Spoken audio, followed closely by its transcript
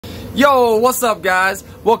Yo, what's up guys?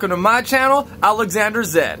 Welcome to my channel, Alexander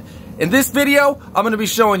Zed. In this video, I'm going to be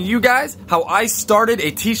showing you guys how I started a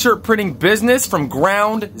t-shirt printing business from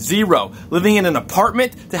ground zero. Living in an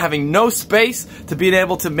apartment to having no space to being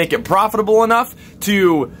able to make it profitable enough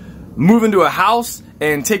to move into a house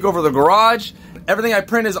and take over the garage. Everything I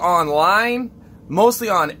print is online, mostly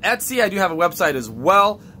on Etsy. I do have a website as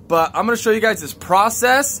well, but I'm going to show you guys this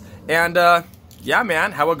process and yeah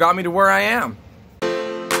man, how it got me to where I am.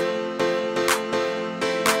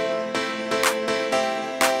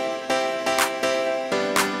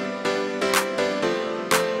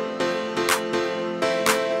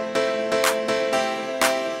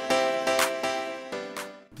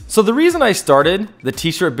 So the reason I started the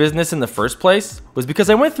t-shirt business in the first place was because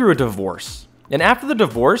I went through a divorce. And after the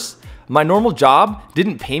divorce, my normal job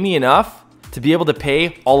didn't pay me enough to be able to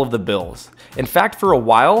pay all of the bills. In fact, for a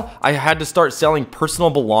while, I had to start selling personal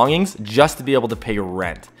belongings just to be able to pay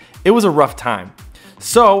rent. It was a rough time.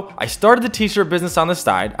 So I started the t-shirt business on the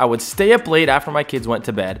side. I would stay up late after my kids went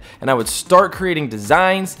to bed, and I would start creating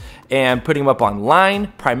designs and putting them up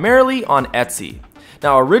online, primarily on Etsy.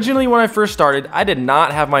 Now, originally when I first started, I did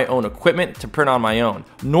not have my own equipment to print on my own,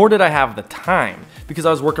 nor did I have the time because I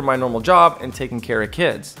was working my normal job and taking care of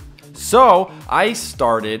kids. So I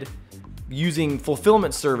started using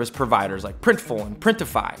fulfillment service providers like Printful and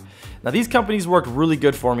Printify. Now these companies worked really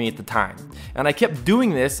good for me at the time, and I kept doing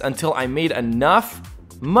this until I made enough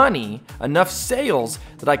money, enough sales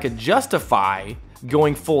that I could justify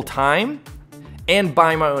going full time and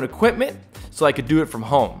buying my own equipment so I could do it from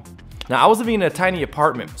home. Now I was living in a tiny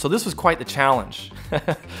apartment, so this was quite the challenge.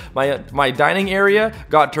 My dining area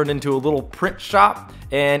got turned into a little print shop,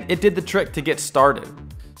 and it did the trick to get started.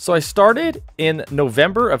 So I started in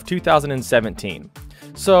November of 2017.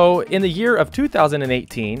 So in the year of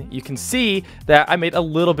 2018, you can see that I made a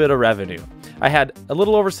little bit of revenue. I had a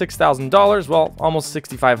little over $6,000, well, almost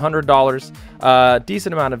 $6,500, a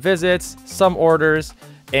decent amount of visits, some orders,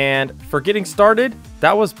 and for getting started,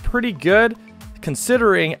 that was pretty good,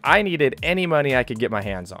 considering I needed any money I could get my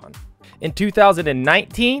hands on. In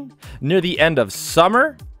 2019, near the end of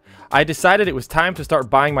summer, I decided it was time to start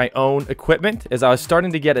buying my own equipment as I was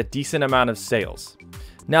starting to get a decent amount of sales.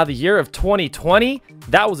 Now the year of 2020,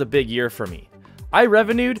 that was a big year for me. I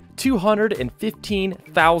revenued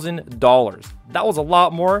 $215,000. That was a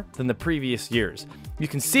lot more than the previous years. You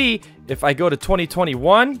can see if I go to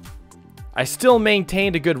 2021, I still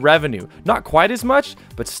maintained a good revenue. Not quite as much,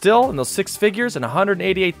 but still in those six figures and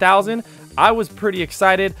 188,000, I was pretty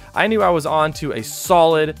excited. I knew I was on to a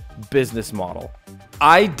solid business model.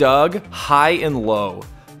 I dug high and low,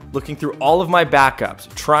 looking through all of my backups,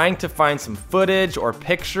 trying to find some footage or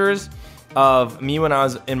pictures of me when I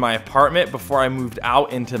was in my apartment before I moved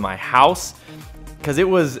out into my house, because it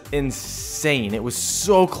was insane. It was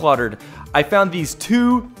so cluttered. I found these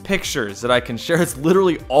two pictures that I can share. It's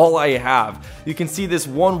literally all I have. You can see this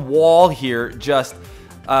one wall here just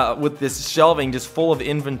with this shelving just full of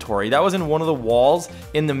inventory. That was in one of the walls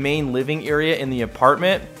in the main living area in the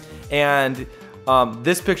apartment. And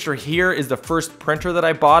this picture here is the first printer that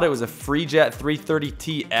I bought. It was a FreeJet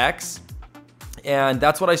 330TX. And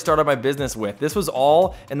that's what I started my business with. This was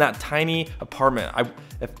all in that tiny apartment.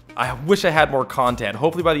 I wish I had more content.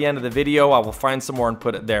 Hopefully by the end of the video, I will find some more and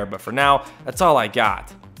put it there. But for now, that's all I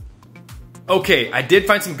got. Okay, I did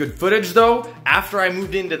find some good footage though after I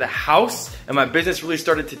moved into the house and my business really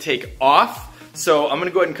started to take off. So I'm gonna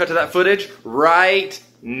go ahead and cut to that footage right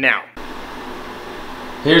now.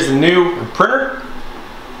 Here's the new printer.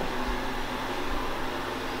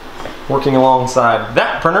 Working alongside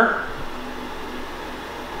that printer.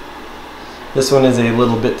 This one is a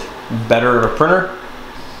little bit better of a printer.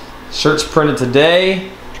 Shirts printed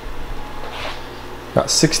today.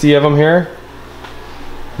 Got 60 of them here.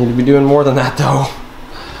 Need to be doing more than that though.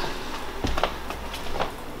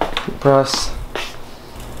 Press.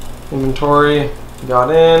 Inventory.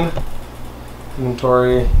 Got in.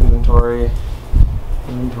 Inventory. Inventory.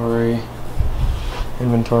 Inventory.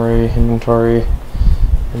 Inventory. Inventory.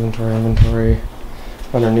 Inventory. Inventory.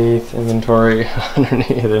 Underneath. Inventory.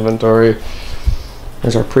 Underneath. Inventory.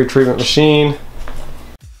 There's our pre-treatment machine.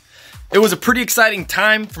 It was a pretty exciting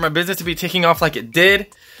time for my business to be taking off like it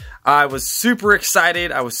did. I was super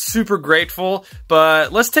excited. I was super grateful.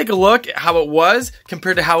 But let's take a look at how it was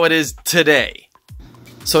compared to how it is today.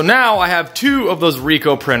 So now I have two of those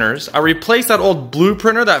Ricoh printers. I replaced that old blue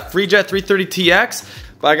printer, that FreeJet 330TX.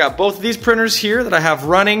 But I got both of these printers here that I have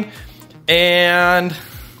running. And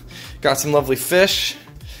got some lovely fish.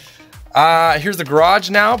 Here's the garage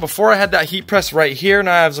now. Before I had that heat press right here.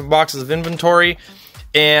 Now I have some boxes of inventory.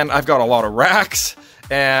 And I've got a lot of racks.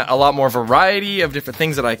 and a lot more variety of different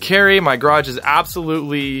things that I carry. My garage is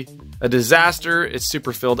absolutely a disaster. It's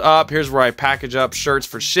super filled up. Here's where I package up shirts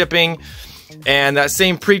for shipping. And that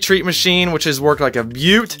same pre-treat machine, which has worked like a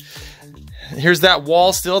beaut. Here's that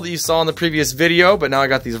wall still that you saw in the previous video, but now I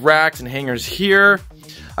got these racks and hangers here.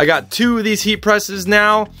 I got 2 of these heat presses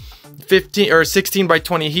now, 15 or 16 by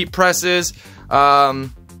 20 heat presses.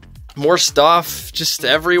 More stuff just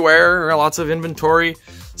everywhere, lots of inventory.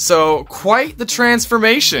 So quite the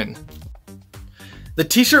transformation. The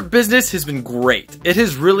t-shirt business has been great. It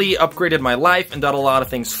has really upgraded my life and done a lot of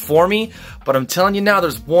things for me, but I'm telling you now,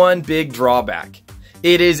 there's one big drawback.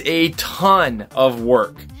 It is a ton of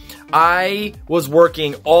work. I was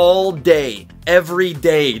working all day, every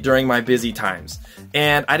day during my busy times,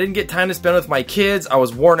 and I didn't get time to spend with my kids. I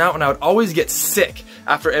was worn out, and I would always get sick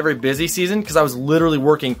after every busy season because I was literally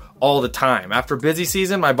working all the time. After busy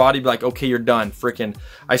season, my body would be like, okay, you're done. Freaking,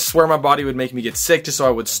 I swear my body would make me get sick just so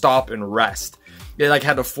I would stop and rest. It like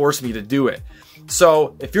had to force me to do it.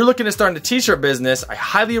 So if you're looking to start a t-shirt business, I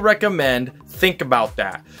highly recommend think about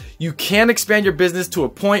that. You can expand your business to a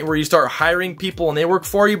point where you start hiring people and they work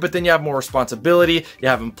for you, but then you have more responsibility. You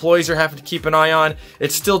have employees you're having to keep an eye on.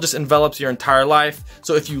 It still just envelops your entire life.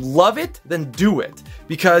 So if you love it, then do it,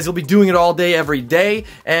 because you'll be doing it all day, every day,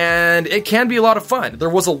 and it can be a lot of fun. There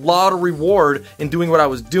was a lot of reward in doing what I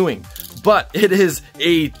was doing, but it is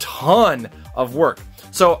a ton of work.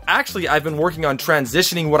 So actually, I've been working on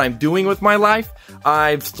transitioning what I'm doing with my life.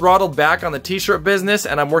 I've throttled back on the t-shirt business,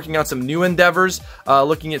 and I'm working on some new endeavors,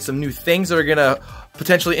 looking at some new things that are gonna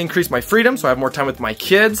potentially increase my freedom so I have more time with my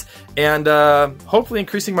kids, and hopefully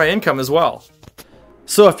increasing my income as well.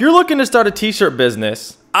 So if you're looking to start a t-shirt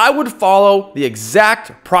business, I would follow the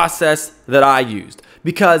exact process that I used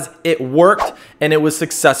because it worked and it was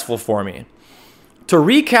successful for me. To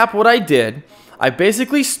recap what I did, I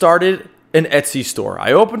basically started an Etsy store.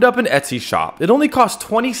 I opened up an Etsy shop. It only cost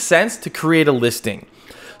 20 cents to create a listing.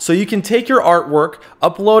 So you can take your artwork,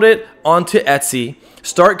 upload it onto Etsy,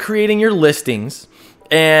 start creating your listings,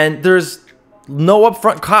 and there's no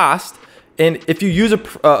upfront cost. And if you use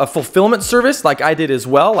a fulfillment service like I did as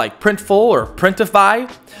well, like Printful or Printify,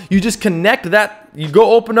 you just connect that. You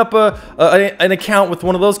go open up an account with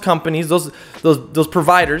one of those companies, those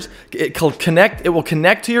providers. It will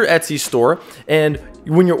connect to your Etsy store, and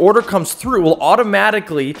when your order comes through, it will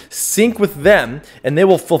automatically sync with them, and they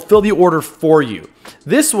will fulfill the order for you.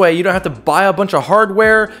 This way, you don't have to buy a bunch of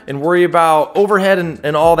hardware and worry about overhead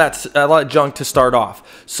and all that junk to start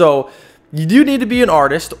off. So you do need to be an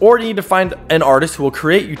artist, or you need to find an artist who will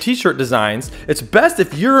create you t-shirt designs. It's best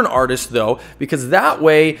if you're an artist though, because that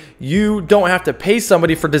way you don't have to pay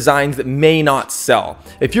somebody for designs that may not sell.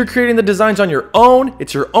 If you're creating the designs on your own,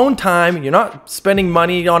 it's your own time, you're not spending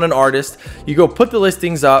money on an artist, you go put the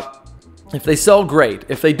listings up. If they sell, great.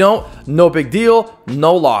 If they don't, no big deal,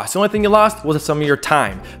 no loss. The only thing you lost was some of your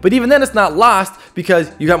time. But even then, it's not lost because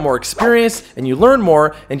you got more experience and you learn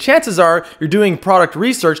more, and chances are you're doing product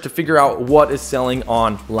research to figure out what is selling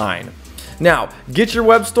online. Now, get your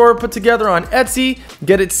web store put together on Etsy,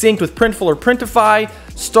 get it synced with Printful or Printify,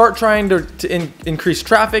 start trying to increase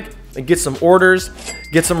traffic and get some orders,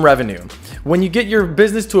 get some revenue. When you get your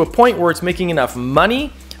business to a point where it's making enough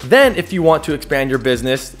money, then if you want to expand your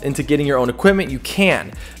business into getting your own equipment, you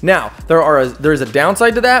can. Now, there's a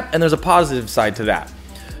downside to that and there's a positive side to that.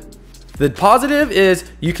 The positive is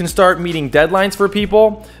you can start meeting deadlines for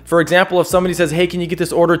people. For example, if somebody says, hey, can you get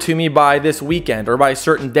this order to me by this weekend or by a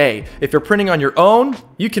certain day? If you're printing on your own,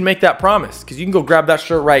 you can make that promise because you can go grab that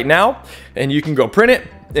shirt right now and you can go print it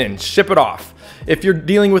and ship it off. If you're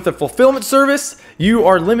dealing with a fulfillment service, you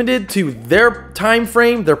are limited to their time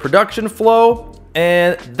frame, their production flow,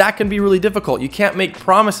 and that can be really difficult. You can't make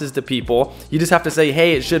promises to people. You just have to say,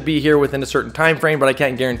 hey, it should be here within a certain time frame, but I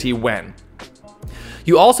can't guarantee when.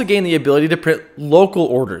 You also gain the ability to print local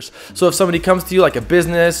orders. So if somebody comes to you like a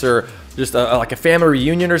business or just like a family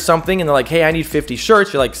reunion or something, and they're like, hey, I need 50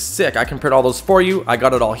 shirts. You're like, sick, I can print all those for you. I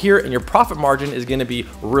got it all here. And your profit margin is gonna be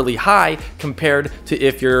really high compared to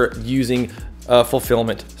if you're using a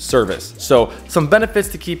fulfillment service. So some benefits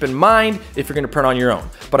to keep in mind if you're gonna print on your own.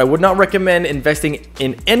 But I would not recommend investing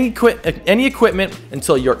in any equipment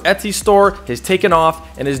until your Etsy store has taken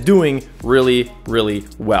off and is doing really, really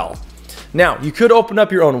well. Now, you could open up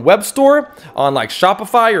your own web store on like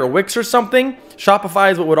Shopify or Wix or something. Shopify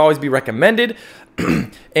is what would always be recommended.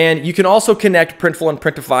 And you can also connect Printful and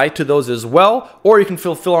Printify to those as well, or you can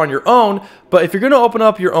fulfill on your own. But if you're going to open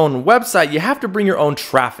up your own website, you have to bring your own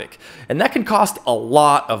traffic, and that can cost a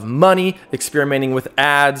lot of money experimenting with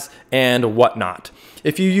ads and whatnot.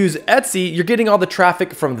 If you use Etsy, you're getting all the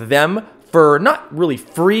traffic from them for not really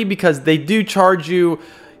free, because they do charge you,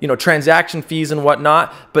 transaction fees and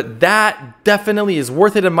whatnot, but that definitely is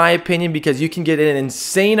worth it in my opinion, because you can get an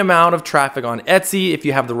insane amount of traffic on Etsy if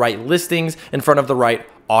you have the right listings in front of the right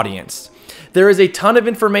audience. There is a ton of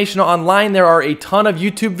information online. There are a ton of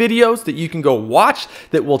YouTube videos that you can go watch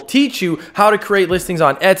that will teach you how to create listings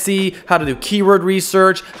on Etsy, how to do keyword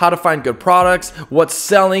research, how to find good products, what's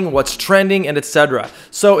selling, what's trending, and etc.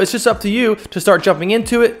 So it's just up to you to start jumping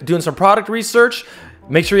into it, doing some product research.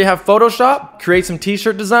 Make sure you have Photoshop, create some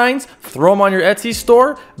t-shirt designs, throw them on your Etsy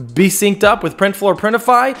store, be synced up with Printful or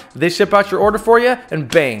Printify, they ship out your order for you, and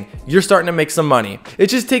bang, you're starting to make some money. It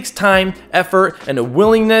just takes time, effort, and a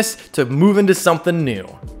willingness to move into something new.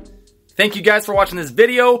 Thank you guys for watching this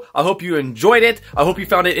video. I hope you enjoyed it. I hope you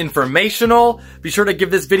found it informational. Be sure to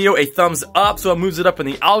give this video a thumbs up so it moves it up in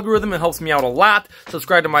the algorithm. It helps me out a lot.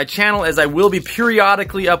 Subscribe to my channel, as I will be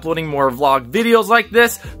periodically uploading more vlog videos like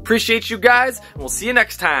this. Appreciate you guys, and we'll see you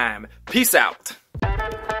next time. Peace out.